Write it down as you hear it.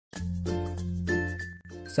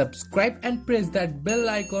subscribe and press that bell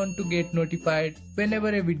icon to get notified whenever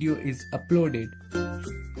a video is uploaded.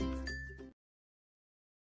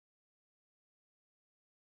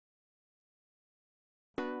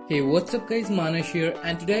 Hey, what's up guys, Manas here,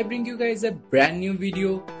 and today I bring you guys a brand new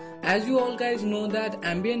video. As you all guys know that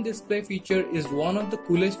ambient display feature is one of the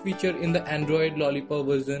coolest feature in the Android Lollipop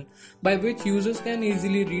version, by which users can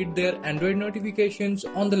easily read their Android notifications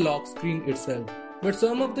on the lock screen itself. But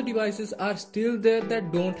some of the devices are still there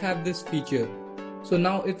that don't have this feature. So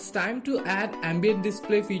now it's time to add ambient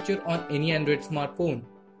display feature on any Android smartphone.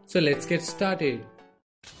 So let's get started.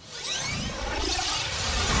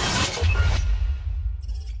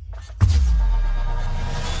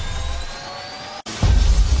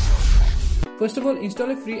 First of all,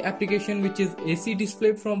 install a free application which is AC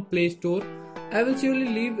Display from Play Store. I will surely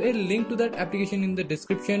leave a link to that application in the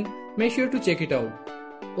description. Make sure to check it out.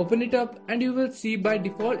 Open it up and you will see by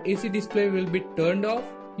default AC Display will be turned off.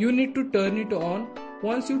 You need to turn it on.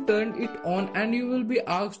 Once you turn it on and you will be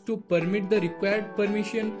asked to permit the required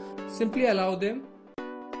permission, simply allow them.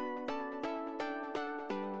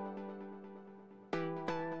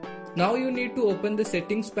 Now you need to open the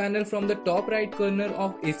settings panel from the top right corner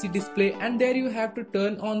of AC Display, and there you have to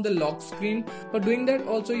turn on the lock screen. For doing that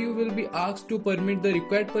also you will be asked to permit the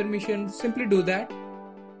required permission. Simply do that.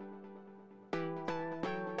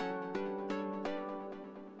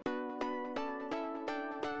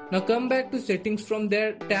 Now come back to settings. From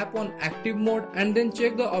there tap on active mode and then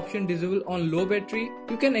check the option disable on low battery.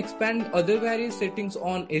 You can expand other various settings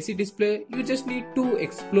on AC Display. You just need to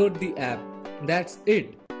explore the app. That's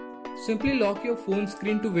it. Simply lock your phone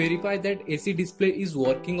screen to verify that AC Display is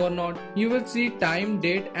working or not. You will see time,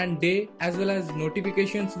 date and day as well as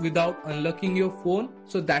notifications without unlocking your phone.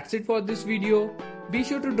 So that's it for this video. Be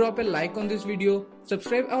sure to drop a like on this video,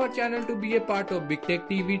 subscribe our channel to be a part of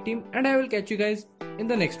BigTechTv team, and I will catch you guys in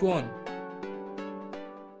the next one.